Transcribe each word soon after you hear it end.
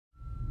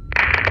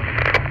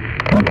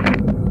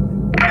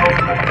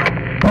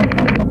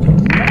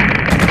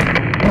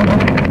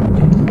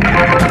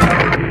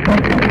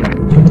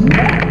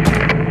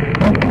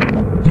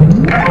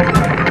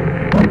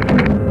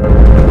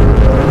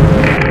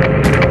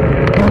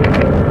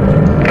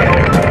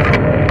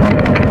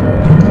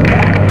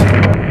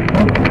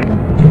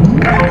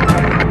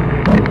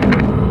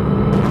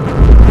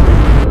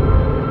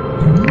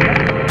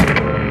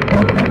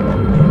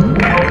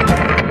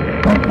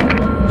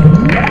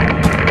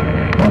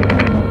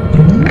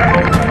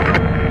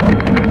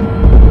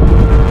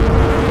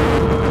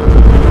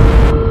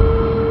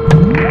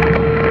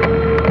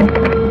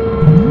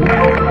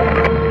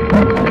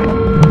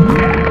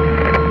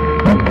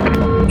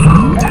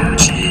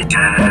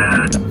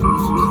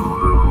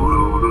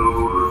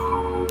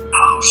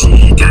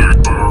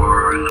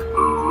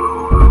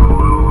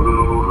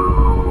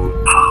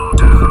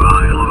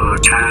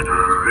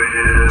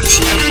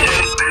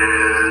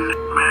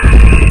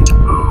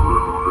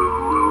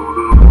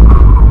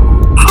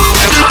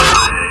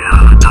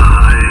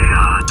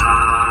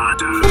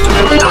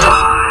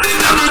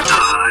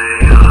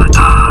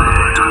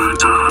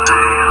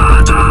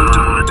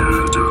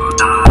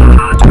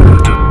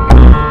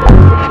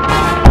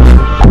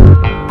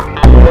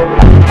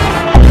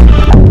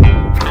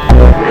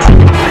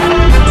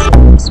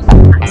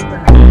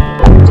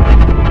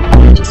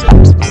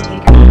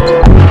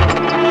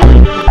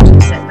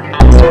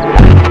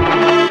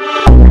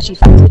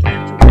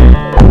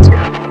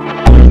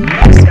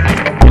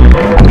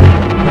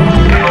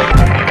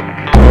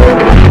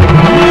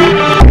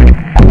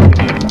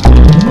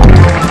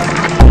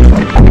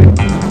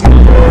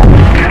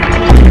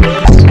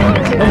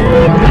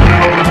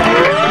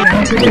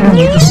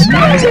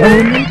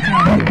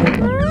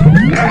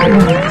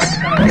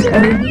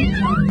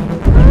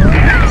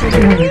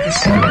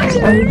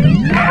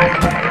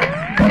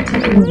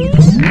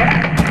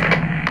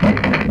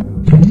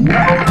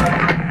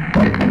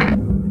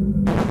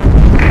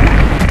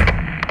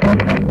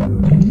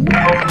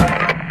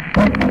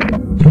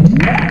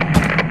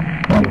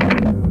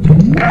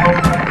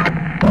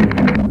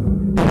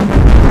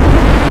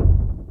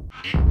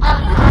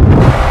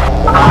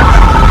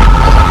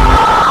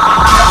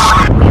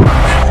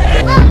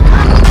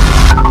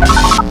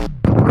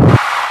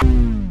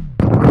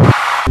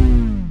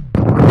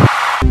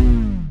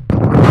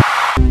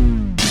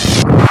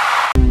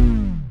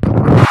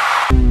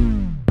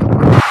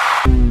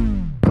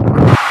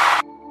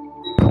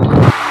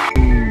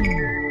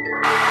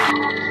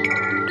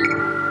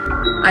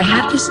I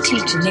had this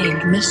teacher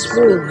named Miss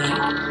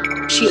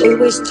Woolmack. She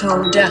always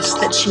told us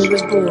that she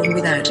was born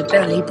without a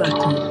belly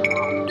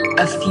button.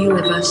 A few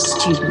of us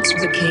students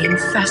became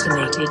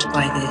fascinated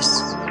by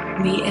this.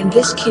 Me and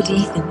this kid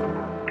Ethan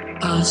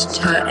asked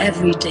her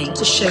every day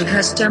to show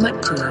her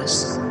stomach to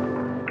us.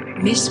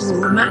 Miss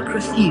Woolmack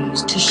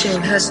refused to show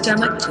her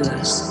stomach to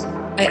us.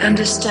 I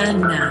understand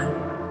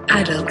now.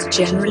 Adults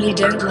generally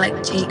don't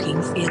like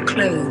taking their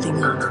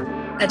clothing off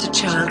at a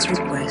child's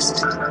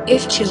request.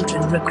 If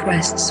children's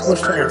requests were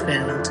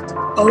fulfilled,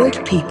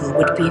 old people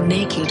would be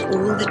naked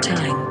all the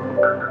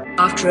time.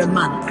 After a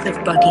month of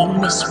bugging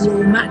Miss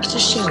Woolmack to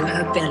show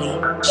her belly,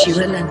 she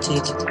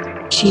relented.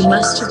 She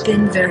must have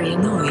been very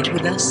annoyed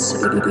with us,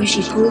 so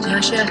she pulled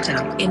her shirt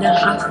up in a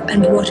huff,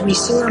 and what we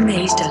saw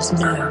amazed us.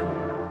 No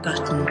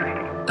button,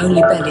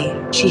 only belly.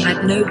 She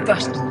had no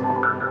button.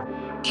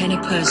 Can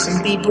a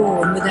person be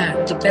born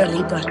without a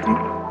belly button?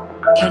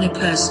 Can a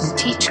person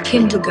teach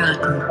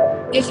kindergarten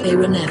if they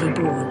were never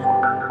born?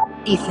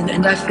 Ethan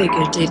and I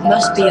figured it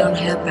must be on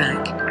her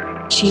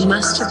back. She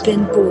must have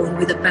been born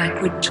with a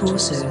backward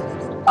torso.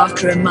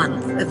 After a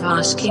month of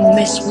asking,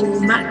 Miss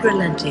Woolmack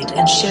relented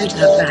and showed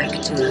her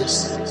back to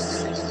us.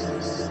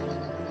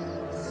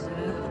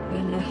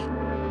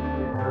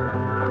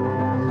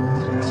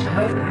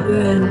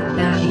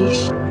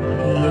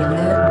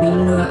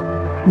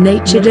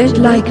 Nature don't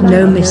like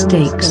no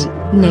mistakes.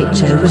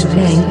 Nature was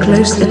paying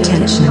close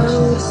attention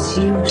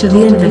to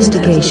the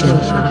investigation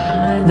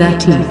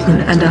that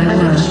Ethan and I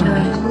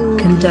were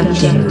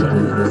conducting.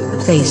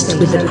 Faced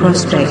with the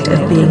prospect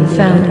of being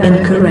found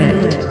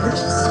incorrect,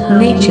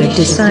 nature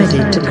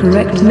decided to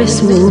correct Miss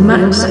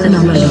Woolmack's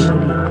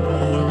anomaly.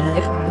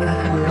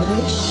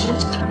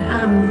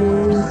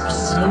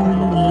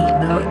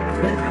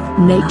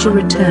 Nature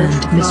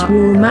returned Miss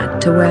Woolmack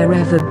to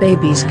wherever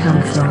babies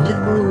come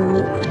from.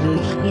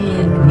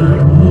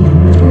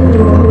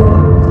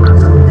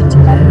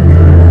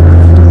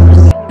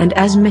 And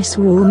as Miss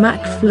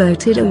Woolmack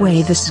floated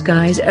away, the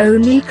sky's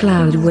only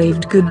cloud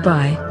waved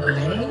goodbye.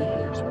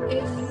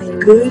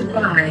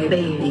 Goodbye,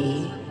 baby.